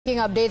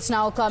Breaking updates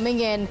now coming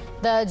in.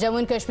 The Jammu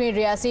and Kashmir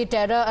Reasi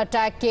terror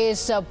attack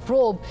case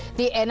probe.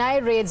 The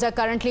NIA raids are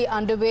currently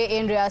underway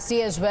in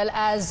Reasi as well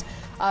as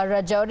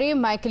Rajouri.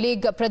 My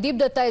colleague Pradeep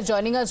Datta is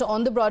joining us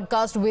on the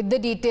broadcast with the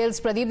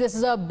details. Pradeep, this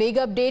is a big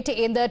update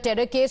in the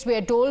terror case. We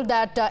are told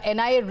that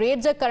NIA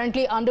raids are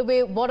currently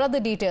underway. What are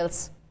the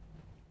details?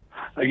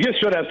 Yes,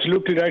 you're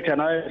absolutely right.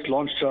 NIA has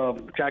launched a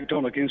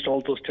crackdown against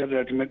all those terror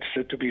elements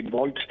said to be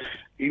involved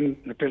in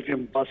the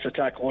Pilgrim bus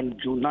attack on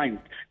June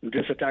 9th.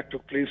 This attack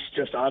took place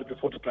just hours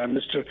before the Prime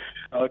Minister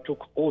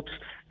took oath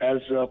as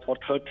for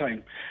third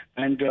time.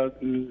 And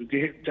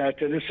the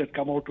terrorists had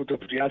come out to the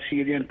Reasi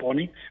area in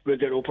Pawnee, where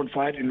they opened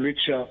fire, in which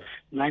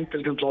 9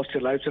 pilgrims lost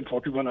their lives and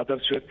 41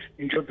 others were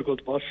injured because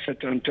the bus had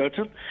turned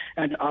turtle.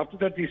 And after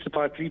that, these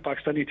 3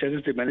 Pakistani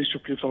terrorists, they managed to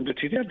flee from the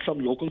area, and some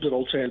locals are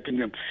also helping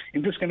them.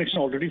 In this connection,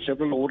 already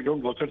several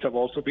overground workers have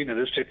also been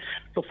arrested.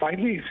 So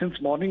finally, since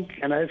morning,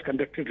 NIA has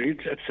conducted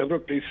raids at several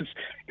places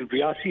in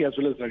Reasi as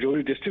well as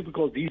Rajouri district,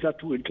 because these are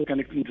 2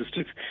 interconnecting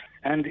districts.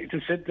 And it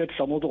is said that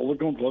some of the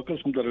overground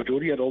workers from the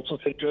Rajouri are also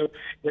said to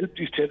help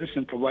these terrorists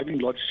in providing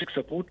logistic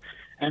support.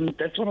 And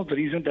that's one of the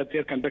reasons that they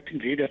are conducting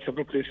raid at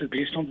several places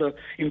based on the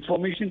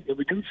information,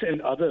 evidence,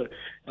 and other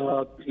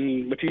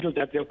material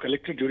that they have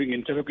collected during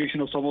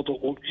interrogation of some of the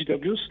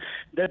OGWs,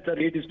 that the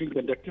raid is being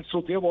conducted.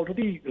 So they have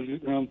already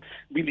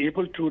been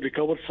able to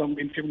recover some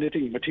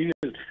incriminating material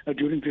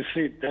during this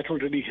raid. That will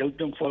really help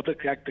them further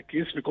crack the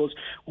case, because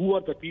who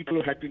are the people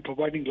who have been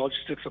providing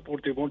logistic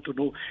support? They want to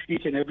know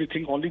each and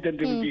everything. Only then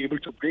they will be able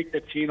to break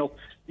that chain of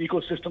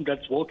ecosystem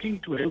that's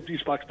working to help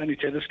these Pakistani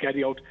terrorists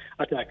carry out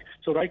attack.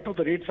 So right now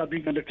the raids are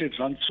being conducted in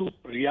Ransu,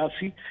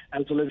 Reasi,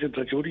 as well as in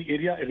Rajouri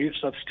area. Raids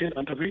are still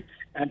underway,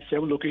 and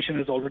 7 locations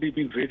has already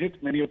been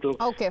raided. Many of the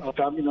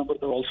family members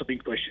are also being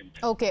questioned.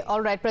 Okay,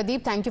 all right,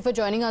 Pradeep, thank you for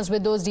joining us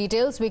with those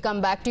details. We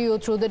come back to you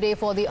through the day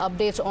for the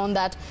updates on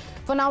that.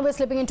 For now, we're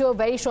slipping into a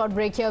very short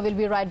break here. We'll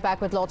be right back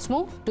with lots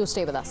more. Do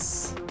stay with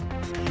us.